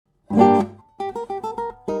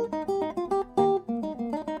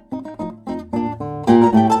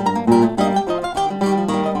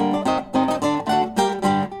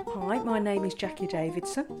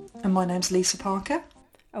my name's Lisa Parker.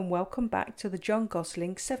 And welcome back to the John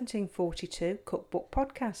Gosling 1742 Cookbook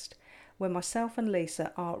podcast, where myself and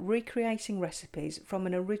Lisa are recreating recipes from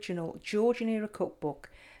an original Georgian era cookbook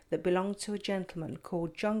that belonged to a gentleman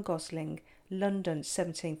called John Gosling, London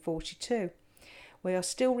 1742. We are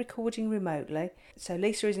still recording remotely, so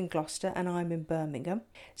Lisa is in Gloucester and I'm in Birmingham.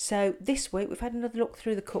 So this week we've had another look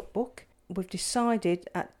through the cookbook. We've decided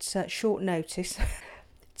at short notice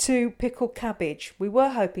to pickle cabbage. We were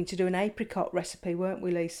hoping to do an apricot recipe, weren't we,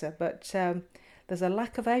 Lisa? But there's a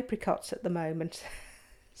lack of apricots at the moment.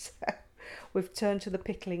 So we've turned to the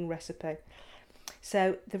pickling recipe.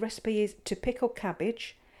 So the recipe is to pickle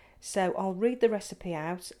cabbage. So I'll read the recipe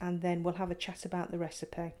out and then we'll have a chat about the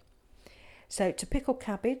recipe. So to pickle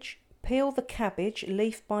cabbage, peel the cabbage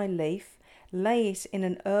leaf by leaf, lay it in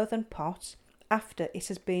an earthen pot after it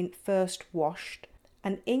has been first washed,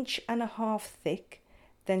 1.5 inches thick,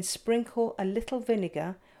 then sprinkle a little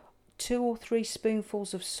vinegar, 2 or 3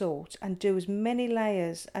 spoonfuls of salt and do as many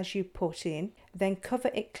layers as you put in, then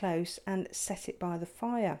cover it close and set it by the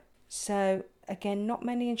fire. So again, not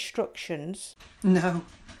many instructions. No.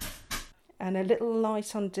 And a little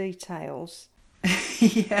light on details.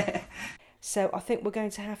 Yeah. So I think we're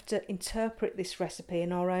going to have to interpret this recipe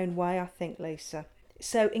in our own way, I think, Lisa.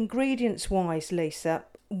 So ingredients wise, Lisa,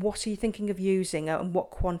 what are you thinking of using and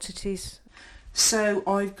what quantities? So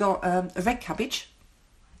I've got a red cabbage,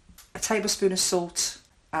 a tablespoon of salt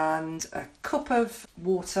and a cup of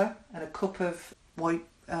water and a cup of wine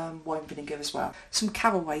vinegar as well. Some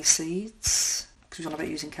caraway seeds, because we're on about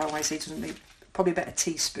using caraway seeds, doesn't it? Probably about a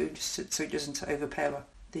teaspoon, just so it doesn't overpower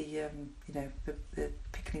the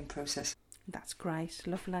pickling process. That's great,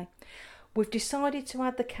 lovely. We've decided to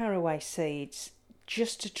add the caraway seeds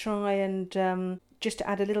just to try and just to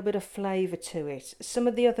add a little bit of flavour to it. Some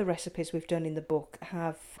of the other recipes we've done in the book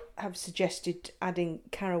have suggested adding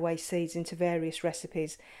caraway seeds into various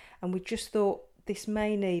recipes, and we just thought this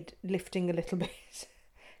may need lifting a little bit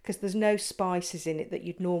because there's no spices in it that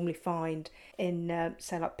you'd normally find in,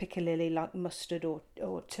 say, like piccalilli, like mustard or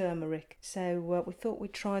turmeric. So we thought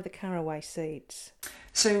we'd try the caraway seeds.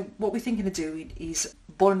 So what we're thinking of doing is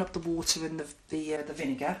boiling up the water and the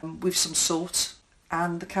vinegar with some salt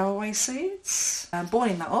and the caraway seeds,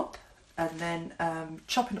 boiling that up, and then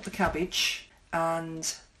chopping up the cabbage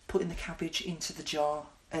and putting the cabbage into the jar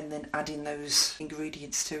and then adding those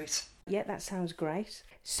ingredients to it. Yeah, that sounds great.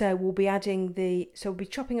 So we'll be we'll be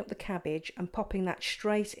chopping up the cabbage and popping that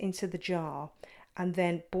straight into the jar, and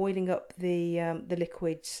then boiling up the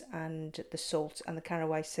liquids and the salt and the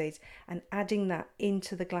caraway seeds and adding that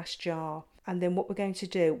into the glass jar. And then what we're going to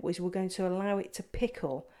do is we're going to allow it to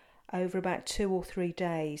pickle over about 2 or 3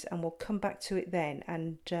 days, and we'll come back to it then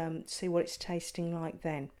and see what it's tasting like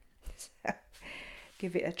then.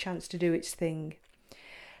 Give it a chance to do its thing.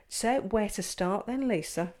 So where to start then,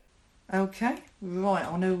 Lisa? Okay, right,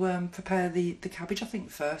 I'm going to prepare the cabbage, I think,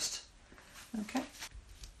 first. Okay.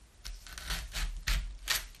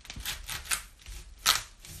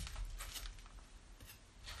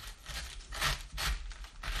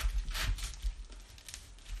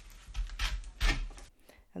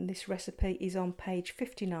 And this recipe is on page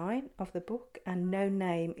 59 of the book, and no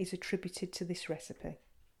name is attributed to this recipe.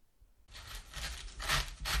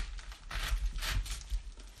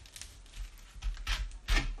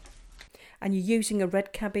 And you're using a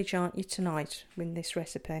red cabbage, aren't you, tonight in this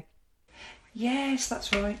recipe? Yes,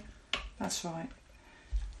 that's right. That's right.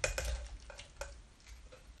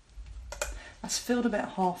 That's filled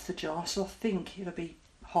about half the jar, so I think it'll be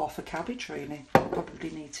half a cabbage, really. I'll probably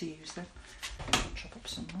need to use them. I'll chop up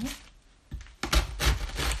some more.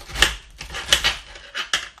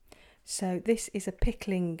 So this is a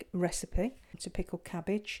pickling recipe to pickle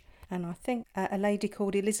cabbage. And I think a lady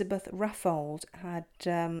called Elizabeth Raffold had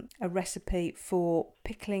a recipe for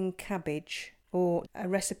pickling cabbage, or a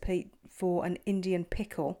recipe for an Indian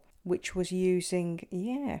pickle, which was using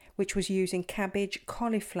cabbage,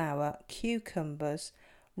 cauliflower, cucumbers,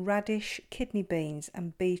 radish, kidney beans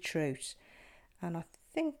and beetroot. And I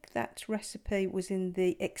think that recipe was in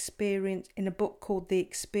a book called The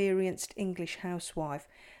Experienced English Housewife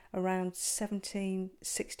around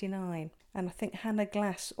 1769. And I think Hannah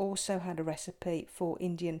Glass also had a recipe for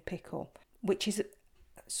Indian pickle, which is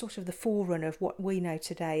sort of the forerunner of what we know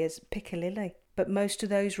today as piccalilli. But most of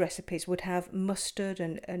those recipes would have mustard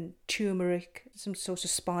and turmeric, some sort of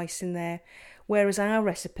spice in there. Whereas our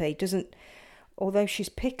recipe doesn't, although she's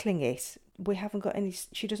pickling it,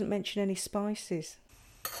 she doesn't mention any spices.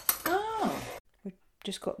 Oh. We've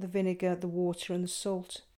just got the vinegar, the water and the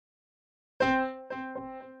salt.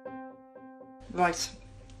 Right.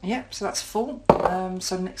 Yep, so that's full.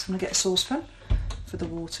 So next I'm going to get a saucepan, for the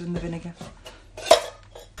water and the vinegar.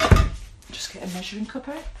 Just get a measuring cup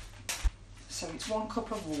out. So it's 1 cup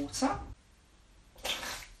of water.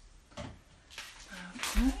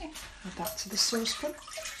 Okay, add that to the saucepan.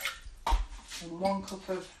 And 1 cup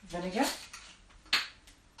of vinegar.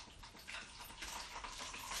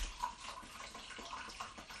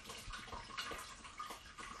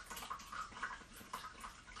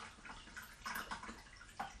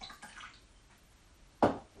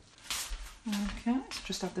 Okay, so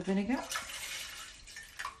just add the vinegar.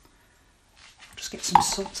 Just get some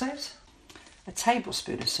salt out. A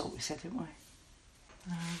tablespoon of salt, we said, didn't we?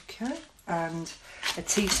 Okay, and a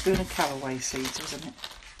teaspoon of caraway seeds, isn't it?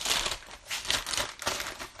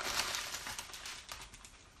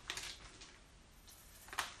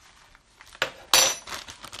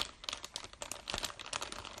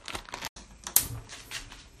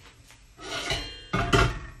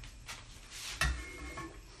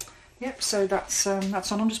 Yep, so that's on.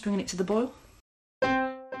 I'm just bringing it to the boil.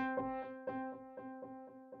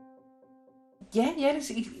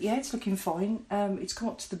 Yeah, it's looking fine. It's come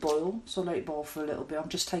up to the boil, so I'll let it boil for a little bit. I'm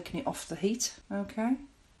just taking it off the heat. Okay.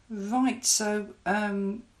 Right, so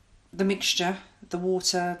the mixture, the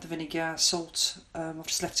water, the vinegar, salt, I've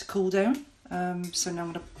just left it cool down. So now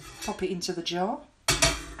I'm going to pop it into the jar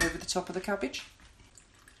over the top of the cabbage.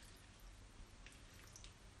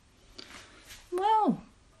 Well,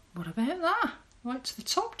 what about that? Right to the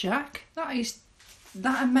top, Jack.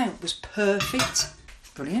 That amount was perfect.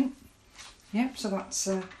 Brilliant. Yep, so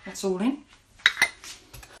that's all in.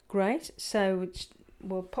 Great, so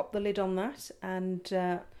we'll pop the lid on that and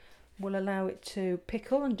we'll allow it to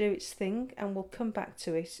pickle and do its thing, and we'll come back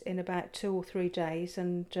to it in about 2 or 3 days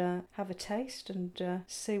and have a taste and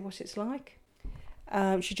see what it's like.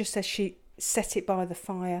 She just says she set it by the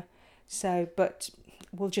fire, but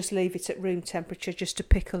we'll just leave it at room temperature just to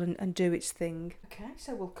pickle and do its thing. Okay,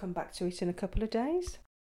 so we'll come back to it in a couple of days.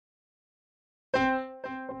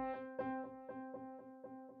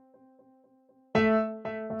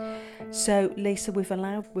 So Lisa, we've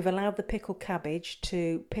allowed the pickled cabbage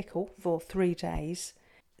to pickle for 3 days.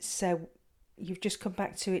 So you've just come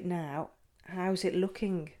back to it now. How's it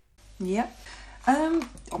looking? Yep. I'm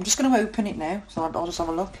just going to open it now, so I'll just have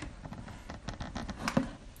a look.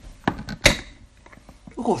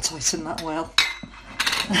 Oh, I tightened that well.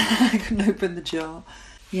 I couldn't open the jar.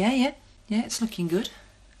 Yeah, it's looking good.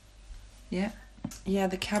 Yeah,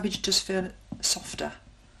 the cabbage does feel softer.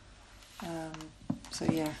 So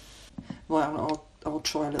yeah. Well, I'll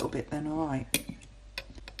try a little bit then, alright.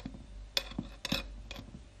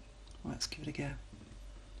 Let's give it a go.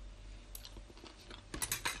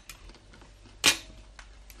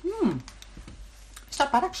 It's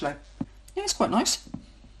not bad actually. Yeah, it's quite nice.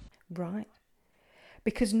 Right.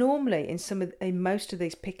 Because normally in most of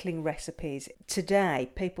these pickling recipes today,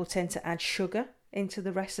 people tend to add sugar into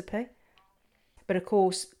the recipe. But of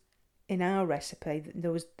course, in our recipe,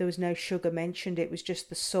 there was no sugar mentioned. It was just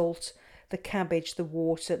the salt, the cabbage, the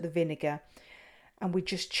water, the vinegar, and we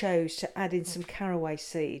just chose to add in some caraway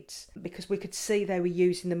seeds because we could see they were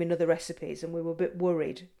using them in other recipes, and we were a bit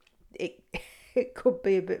worried it could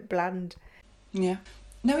be a bit bland. Yeah.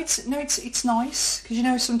 No, it's nice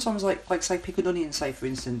because sometimes like say pickled onion, say for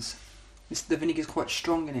instance, the vinegar's quite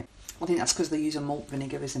strong in it. I think that's because they use a malt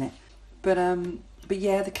vinegar, isn't it? But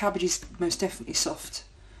yeah, the cabbage is most definitely softer.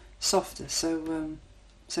 So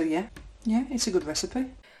yeah, it's a good recipe.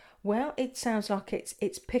 Well, it sounds like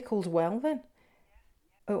it's pickled well then.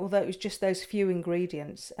 Although it was just those few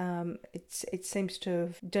ingredients, it seems to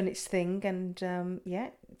have done its thing, and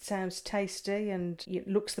it sounds tasty and it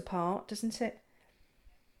looks the part, doesn't it?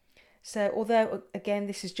 So, although again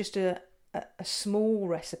this is just a small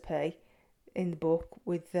recipe in the book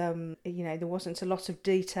with there wasn't a lot of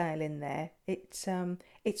detail in there.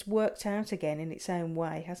 It's worked out again in its own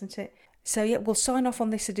way, hasn't it? So yeah, we'll sign off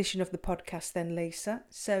on this edition of the podcast then, Lisa.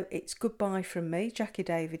 So it's goodbye from me, Jacqui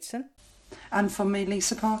Davidson. And from me,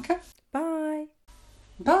 Lisa Parker. Bye.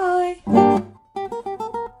 Bye.